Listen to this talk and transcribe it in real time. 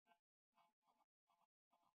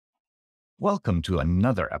Welcome to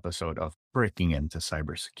another episode of Breaking into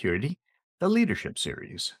Cybersecurity, the Leadership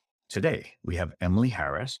Series. Today, we have Emily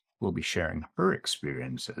Harris, who will be sharing her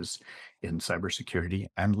experiences in cybersecurity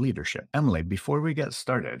and leadership. Emily, before we get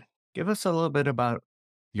started, give us a little bit about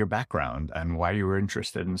your background and why you were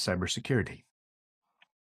interested in cybersecurity.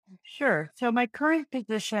 Sure. So my current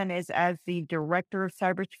position is as the director of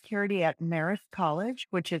cybersecurity at Marist College,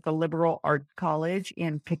 which is a liberal arts college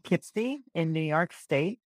in Poughkeepsie in New York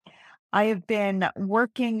State. I have been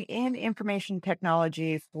working in information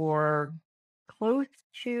technology for close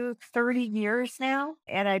to 30 years now,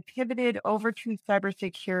 and I pivoted over to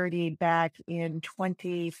cybersecurity back in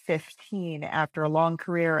 2015 after a long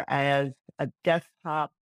career as a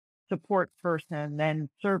desktop support person, then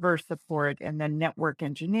server support, and then network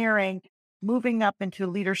engineering, moving up into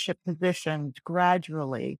leadership positions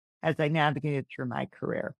gradually as I navigated through my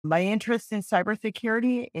career. My interest in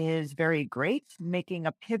cybersecurity is very great. Making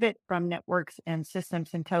a pivot from networks and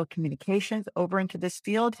systems and telecommunications over into this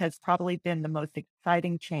field has probably been the most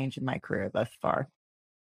exciting change in my career thus far.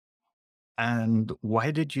 And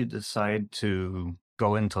why did you decide to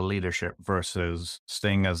go into leadership versus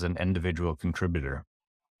staying as an individual contributor?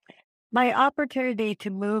 My opportunity to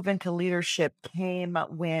move into leadership came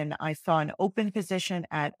when I saw an open position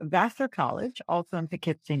at Vassar College, also in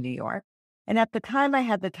Poughkeepsie, New York. And at the time, I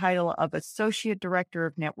had the title of Associate Director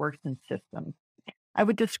of Networks and Systems. I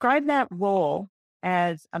would describe that role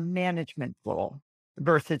as a management role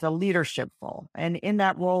versus a leadership role. And in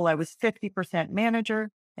that role, I was 50%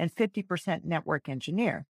 manager and 50% network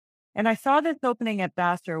engineer. And I saw this opening at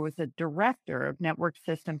Vassar was a director of network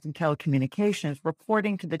systems and telecommunications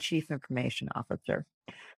reporting to the chief information officer.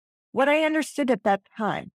 What I understood at that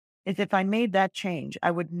time is if I made that change,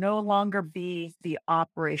 I would no longer be the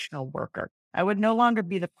operational worker. I would no longer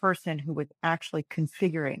be the person who was actually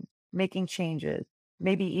configuring, making changes,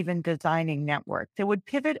 maybe even designing networks. It would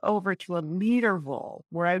pivot over to a leader role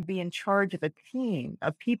where I would be in charge of a team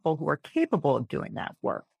of people who are capable of doing that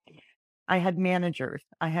work. I had managers,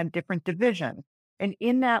 I had different divisions. And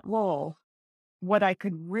in that role, what I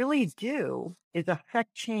could really do is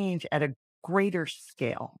affect change at a greater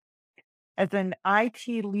scale. As an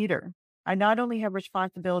IT leader, I not only have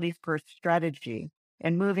responsibilities for strategy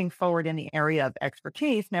and moving forward in the area of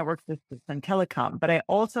expertise, network systems and telecom, but I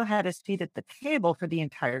also had a seat at the table for the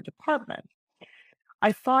entire department.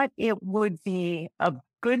 I thought it would be a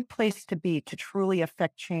good place to be to truly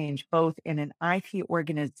affect change, both in an IT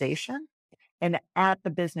organization and at the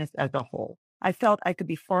business as a whole. I felt I could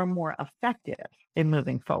be far more effective in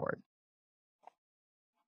moving forward.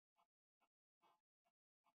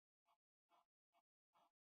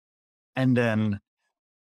 And then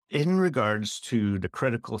in regards to the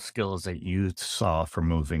critical skills that you saw for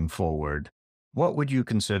moving forward, what would you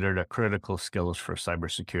consider the critical skills for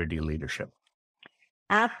cybersecurity leadership?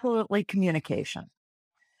 Absolutely communication.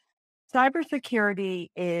 Cybersecurity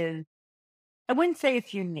is, I wouldn't say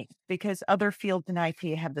it's unique because other fields in IT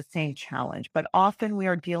have the same challenge, but often we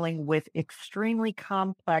are dealing with extremely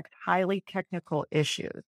complex, highly technical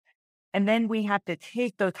issues. And then we have to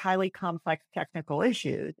take those highly complex technical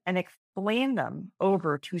issues and explain them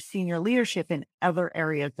over to senior leadership in other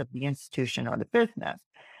areas of the institution or the business.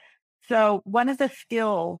 So, one of the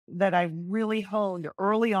skills that I really honed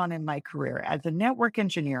early on in my career as a network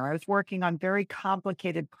engineer, I was working on very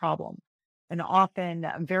complicated problems and often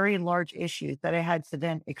very large issues that I had to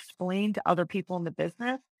then explain to other people in the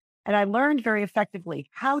business. And I learned very effectively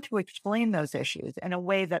how to explain those issues in a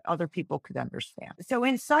way that other people could understand. So,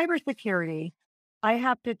 in cybersecurity, I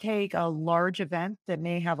have to take a large event that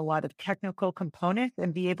may have a lot of technical components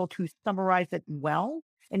and be able to summarize it well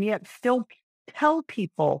and yet still tell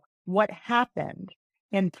people what happened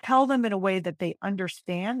and tell them in a way that they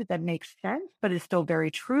understand that makes sense, but is still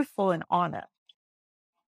very truthful and honest.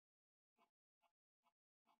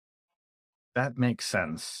 That makes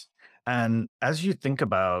sense. And as you think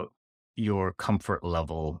about your comfort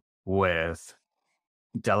level with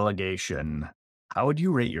delegation, how would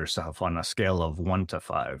you rate yourself on a scale of 1 to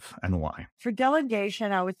 5 and why? For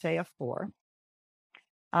delegation, I would say a four.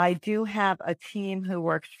 I do have a team who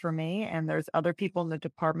works for me, and there's other people in the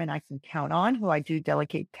department I can count on who I do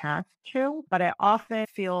delegate tasks to, but I often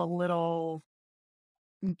feel a little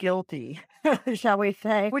guilty, shall we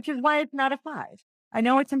say, which is why it's not a five. I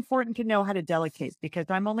know it's important to know how to delegate because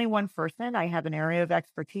I'm only one person. I have an area of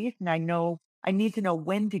expertise and I know I need to know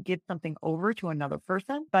when to give something over to another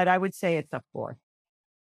person, but I would say it's a four.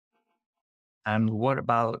 And what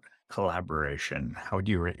about collaboration? How would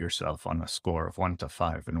you rate yourself on a score of 1 to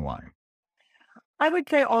 5 and why? I would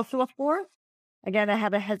say also a four. Again, I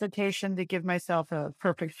have a hesitation to give myself a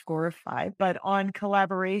perfect score of 5, but on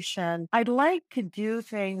collaboration, I'd like to do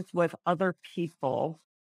things with other people,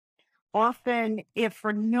 often if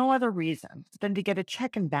for no other reason than to get a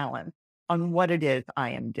check and balance on what it is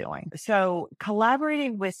I am doing. So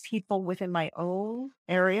collaborating with people within my own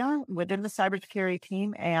area, within the cybersecurity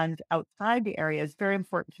team and outside the area is very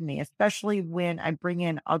important to me, especially when I bring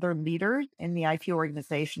in other leaders in the IT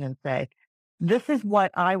organization and say, this is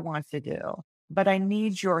what I want to do, but I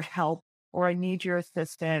need your help or I need your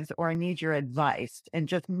assistance or I need your advice, and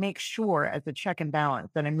just make sure as a check and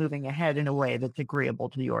balance that I'm moving ahead in a way that's agreeable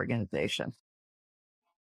to the organization.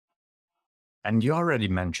 And you already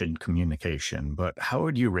mentioned communication, but how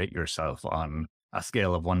would you rate yourself on a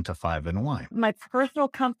scale of 1 to 5 and why? My personal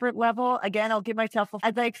comfort level, again, I'll give myself,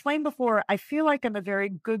 as I explained before, I feel like I'm a very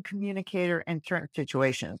good communicator in certain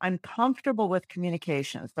situations. I'm comfortable with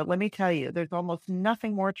communications, but let me tell you, there's almost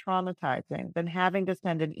nothing more traumatizing than having to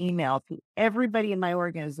send an email to everybody in my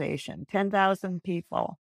organization, 10,000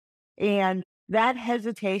 people. And that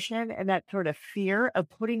hesitation and that sort of fear of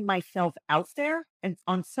putting myself out there and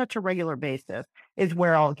on such a regular basis is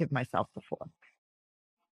where I'll give myself the 4.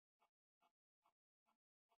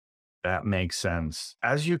 That makes sense.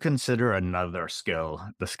 As you consider another skill,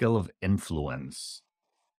 the skill of influence,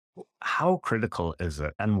 how critical is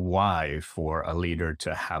it and why for a leader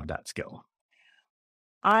to have that skill?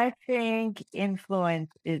 I think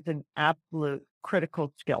influence is an absolute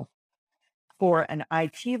critical skill for an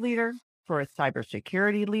IT leader, for a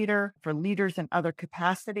cybersecurity leader, for leaders in other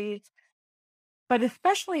capacities. But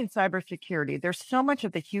especially in cybersecurity, there's so much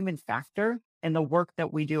of the human factor in the work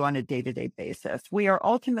that we do on a day to day basis. We are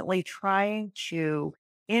ultimately trying to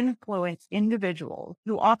influence individuals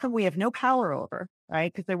who often we have no power over,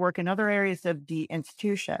 right? Because they work in other areas of the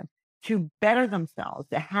institution to better themselves,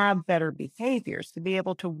 to have better behaviors, to be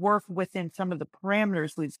able to work within some of the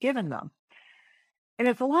parameters we've given them. And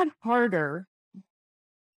it's a lot harder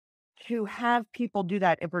to have people do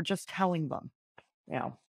that if we're just telling them, you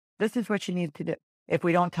know, this is what you need to do if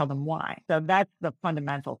we don't tell them why. So that's the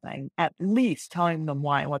fundamental thing, at least telling them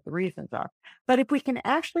why and what the reasons are. But if we can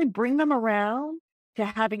actually bring them around to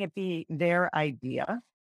having it be their idea,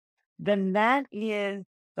 then that is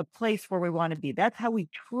the place where we want to be. That's how we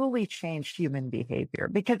truly change human behavior,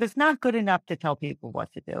 because it's not good enough to tell people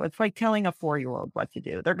what to do. It's like telling a 4-year-old what to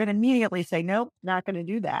do. They're going to immediately say, nope, not going to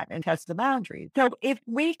do that, and test the boundaries. So if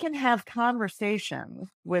we can have conversations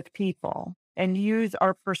with people and use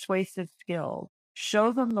our persuasive skills,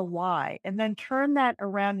 show them the why, and then turn that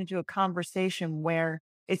around into a conversation where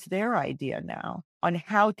it's their idea now on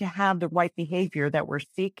how to have the right behavior that we're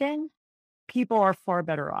seeking, people are far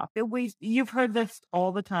better off. You've heard this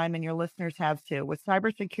all the time, and your listeners have too. With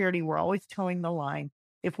cybersecurity, we're always towing the line.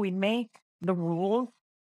 If we make the rules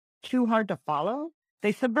too hard to follow,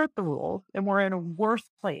 they subvert the rules, and we're in a worse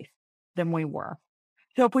place than we were.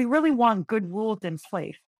 So if we really want good rules in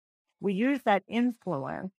place, we use that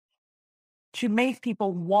influence to make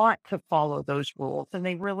people want to follow those rules, and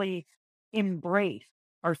they really embrace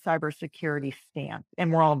our cybersecurity stance,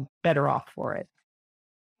 and we're all better off for it.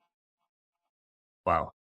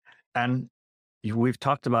 Wow. And we've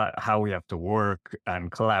talked about how we have to work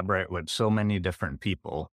and collaborate with so many different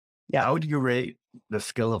people. Yeah. How do you rate the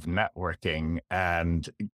skill of networking and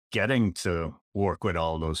getting to work with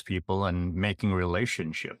all those people and making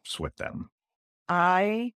relationships with them?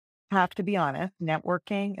 I have to be honest,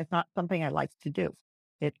 networking is not something I like to do.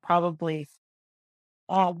 It's probably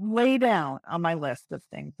way down on my list of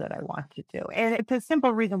things that I want to do. And it's a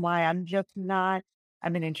simple reason why I'm just not,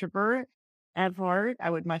 I'm an introvert at heart. I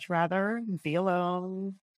would much rather be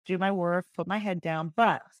alone, do my work, put my head down.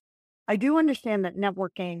 But I do understand that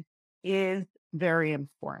networking is very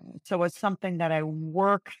important. So it's something that I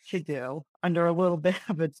work to do under a little bit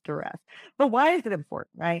of its duress. But why is it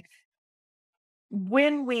important, right?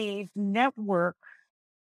 When we network,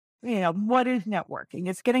 what is networking?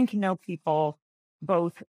 It's getting to know people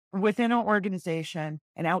both within our organization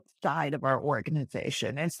and outside of our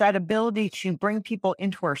organization. It's that ability to bring people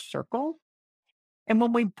into our circle. And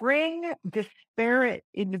when we bring disparate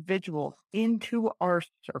individuals into our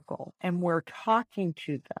circle and we're talking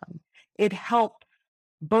to them, it helps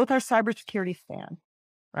both our cybersecurity stand,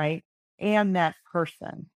 right? And that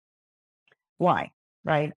person. Why?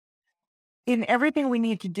 Right? In everything we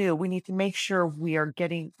need to do, we need to make sure we are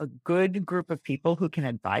getting a good group of people who can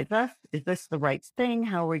advise us. Is this the right thing?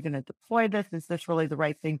 How are we going to deploy this? Is this really the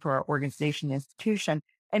right thing for our organization institution?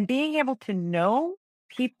 And being able to know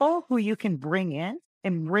people who you can bring in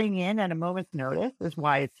and bring in at a moment's notice is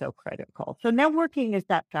why it's so critical. So networking is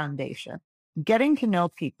that foundation. Getting to know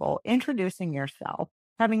people, introducing yourself,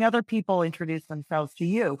 having other people introduce themselves to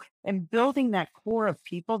you, and building that core of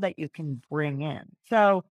people that you can bring in.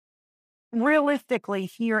 So realistically,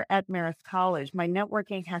 here at Marist College, my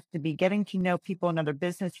networking has to be getting to know people in other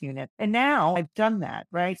business units. And now I've done that,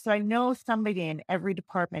 right? So I know somebody in every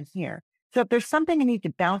department here. So if there's something I need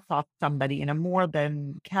to bounce off somebody in a more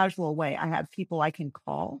than casual way, I have people I can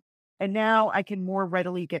call. And now I can more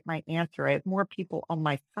readily get my answer. I have more people on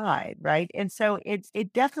my side, right? And so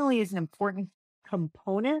it definitely is an important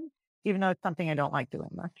component, even though it's something I don't like doing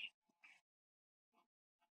much.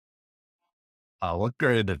 What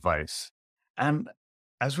great advice. And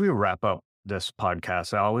as we wrap up this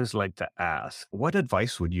podcast, I always like to ask, what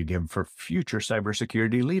advice would you give for future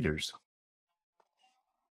cybersecurity leaders?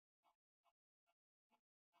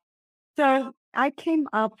 So I came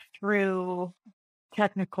up through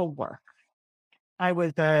technical work. I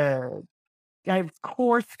was a I have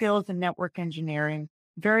core skills in network engineering,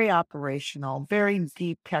 very operational, very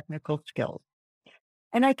deep technical skills.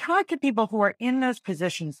 And I talk to people who are in those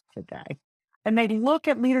positions today, and they look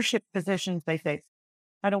at leadership positions, they say,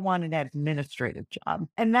 I don't want an administrative job.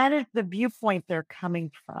 And that is the viewpoint they're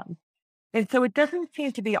coming from. And so it doesn't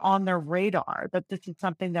seem to be on their radar that this is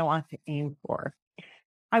something they want to aim for.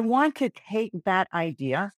 I want to take that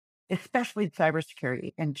idea, especially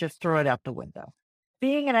cybersecurity, and just throw it out the window.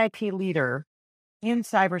 Being an IT leader in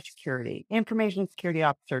cybersecurity, information security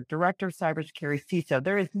officer, director of cybersecurity, CISO,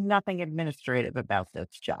 there is nothing administrative about this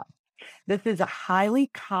job. This is a highly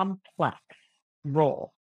complex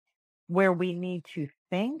role where we need to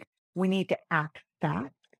think, we need to act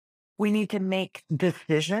fast, we need to make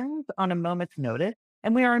decisions on a moment's notice,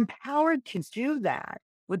 and we are empowered to do that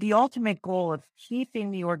with the ultimate goal of keeping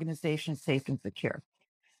the organization safe and secure.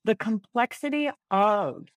 The complexity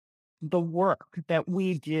of the work that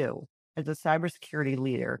we do as a cybersecurity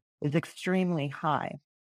leader is extremely high.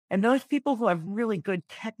 And those people who have really good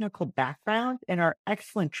technical background and are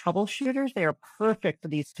excellent troubleshooters, they are perfect for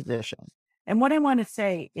these positions. And what I want to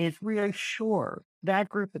say is reassure that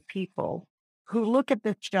group of people who look at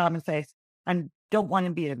this job and say, I don't want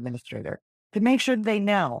to be an administrator, to make sure they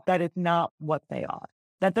know that is not what they are,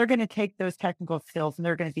 that they're going to take those technical skills and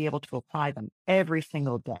they're going to be able to apply them every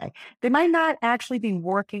single day. They might not actually be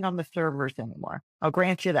working on the servers anymore. I'll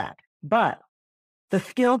grant you that. But the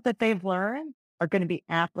skills that they've learned are going to be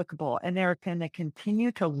applicable, and they're going to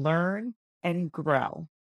continue to learn and grow.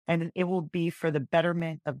 And it will be for the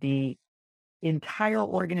betterment of the entire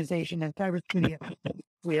organization and cybersecurity.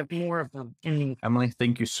 We have more of them in the Emily,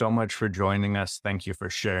 thank you so much for joining us. Thank you for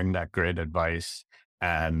sharing that great advice.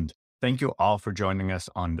 And thank you all for joining us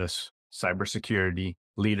on this Cybersecurity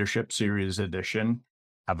Leadership Series edition.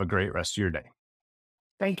 Have a great rest of your day.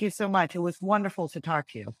 Thank you so much. It was wonderful to talk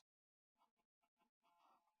to you.